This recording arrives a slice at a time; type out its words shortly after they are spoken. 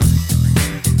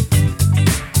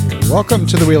Welcome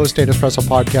to the Real Estate Espresso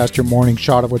Podcast, your morning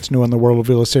shot of what's new in the world of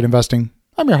real estate investing.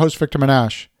 I'm your host, Victor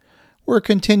Menashe. We're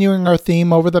continuing our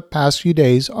theme over the past few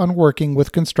days on working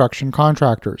with construction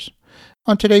contractors.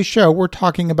 On today's show, we're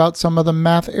talking about some of the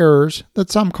math errors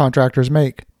that some contractors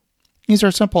make. These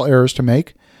are simple errors to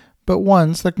make, but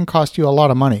ones that can cost you a lot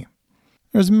of money.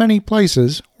 There's many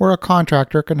places where a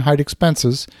contractor can hide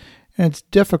expenses, and it's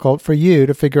difficult for you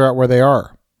to figure out where they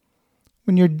are.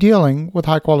 When you're dealing with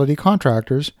high-quality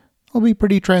contractors, they'll be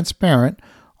pretty transparent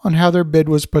on how their bid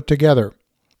was put together.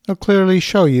 They'll clearly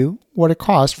show you what it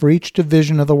costs for each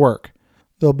division of the work.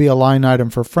 There'll be a line item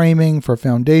for framing, for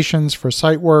foundations, for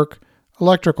site work,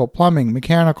 electrical, plumbing,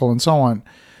 mechanical, and so on.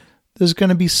 There's going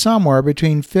to be somewhere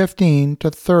between 15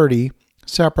 to 30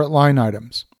 separate line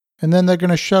items. And then they're going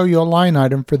to show you a line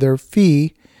item for their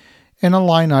fee and a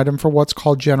line item for what's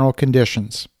called general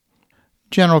conditions.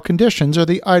 General conditions are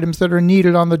the items that are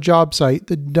needed on the job site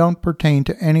that don't pertain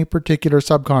to any particular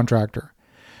subcontractor.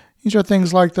 These are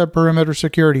things like the perimeter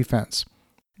security fence,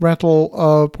 rental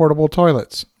of portable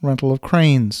toilets, rental of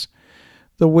cranes,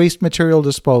 the waste material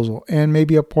disposal, and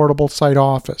maybe a portable site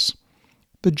office.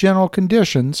 The general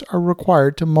conditions are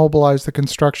required to mobilize the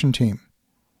construction team.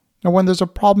 Now, when there's a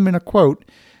problem in a quote,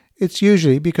 it's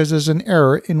usually because there's an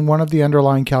error in one of the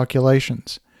underlying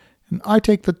calculations. And I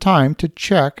take the time to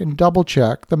check and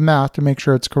double-check the math to make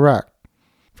sure it's correct.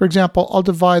 For example, I'll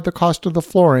divide the cost of the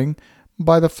flooring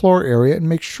by the floor area and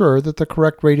make sure that the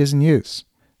correct rate is in use.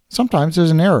 Sometimes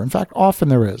there's an error. In fact, often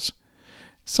there is.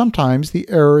 Sometimes the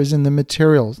error is in the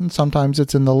materials, and sometimes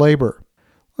it's in the labor.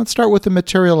 Let's start with the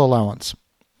material allowance.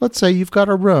 Let's say you've got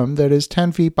a room that is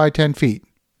 10 feet by 10 feet.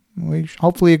 We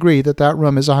hopefully agree that that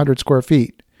room is 100 square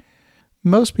feet.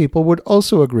 Most people would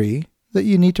also agree that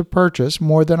you need to purchase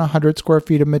more than 100 square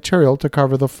feet of material to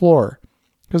cover the floor,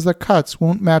 because the cuts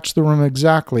won't match the room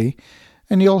exactly,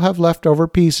 and you'll have leftover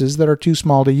pieces that are too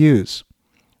small to use.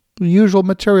 The usual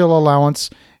material allowance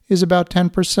is about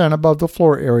 10% above the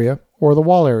floor area or the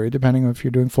wall area, depending on if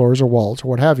you're doing floors or walls or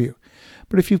what have you.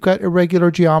 But if you've got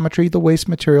irregular geometry, the waste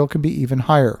material can be even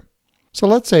higher. So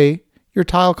let's say your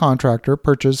tile contractor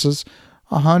purchases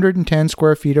 110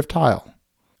 square feet of tile.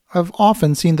 I've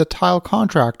often seen the tile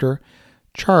contractor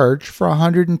charge for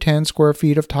 110 square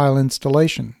feet of tile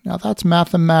installation. Now that's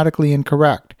mathematically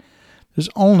incorrect. There's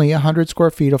only 100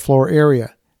 square feet of floor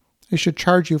area. They should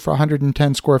charge you for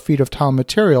 110 square feet of tile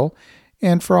material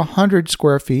and for 100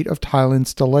 square feet of tile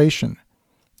installation.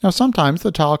 Now sometimes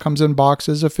the tile comes in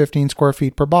boxes of 15 square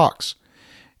feet per box,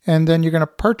 and then you're going to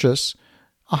purchase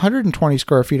 120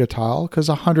 square feet of tile because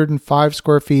 105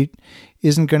 square feet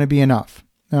isn't going to be enough.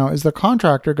 Now, is the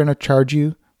contractor going to charge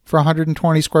you for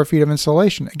 120 square feet of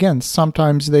installation? Again,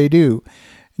 sometimes they do.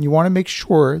 And you want to make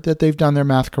sure that they've done their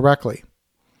math correctly.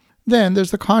 Then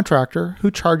there's the contractor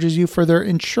who charges you for their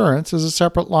insurance as a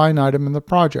separate line item in the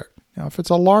project. Now, if it's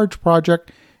a large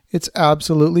project, it's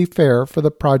absolutely fair for the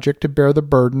project to bear the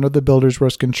burden of the builder's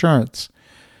risk insurance.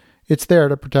 It's there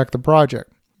to protect the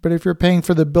project. But if you're paying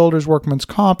for the builder's workman's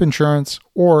comp insurance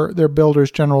or their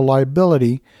builder's general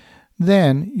liability,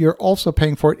 then you're also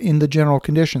paying for it in the general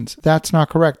conditions. That's not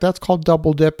correct. That's called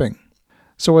double dipping.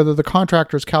 So whether the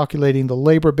contractor is calculating the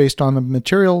labor based on the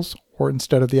materials or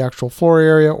instead of the actual floor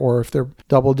area, or if they're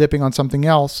double dipping on something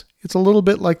else, it's a little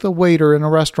bit like the waiter in a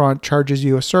restaurant charges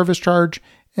you a service charge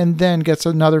and then gets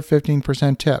another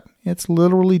 15% tip. It's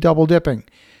literally double dipping.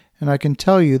 And I can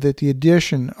tell you that the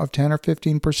addition of 10 or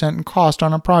 15% in cost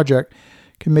on a project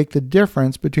can make the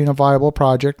difference between a viable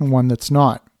project and one that's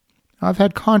not. I've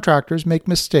had contractors make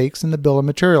mistakes in the bill of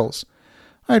materials.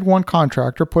 I had one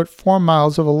contractor put 4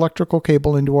 miles of electrical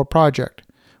cable into a project.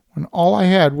 When all I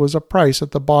had was a price at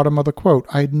the bottom of the quote,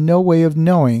 I had no way of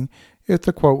knowing if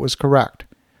the quote was correct.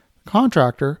 The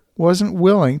contractor wasn't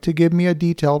willing to give me a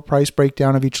detailed price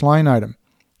breakdown of each line item.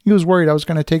 He was worried I was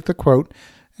going to take the quote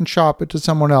and shop it to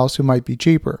someone else who might be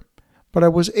cheaper. But I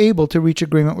was able to reach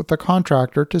agreement with the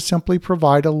contractor to simply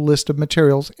provide a list of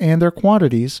materials and their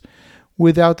quantities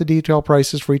without the detailed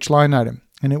prices for each line item.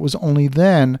 And it was only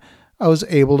then I was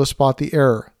able to spot the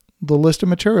error. The list of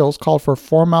materials called for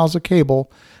 4 miles of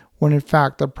cable when in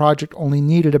fact the project only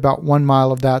needed about 1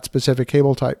 mile of that specific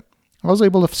cable type. I was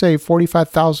able to save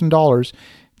 $45,000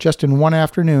 just in one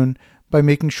afternoon by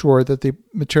making sure that the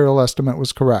material estimate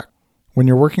was correct. When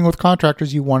you're working with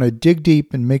contractors, you want to dig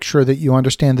deep and make sure that you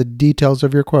understand the details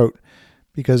of your quote,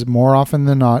 because more often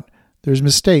than not, there's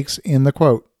mistakes in the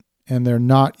quote, and they're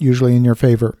not usually in your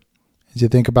favor. As you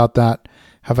think about that,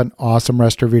 have an awesome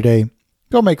rest of your day.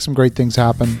 Go make some great things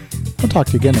happen. I'll talk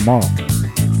to you again tomorrow.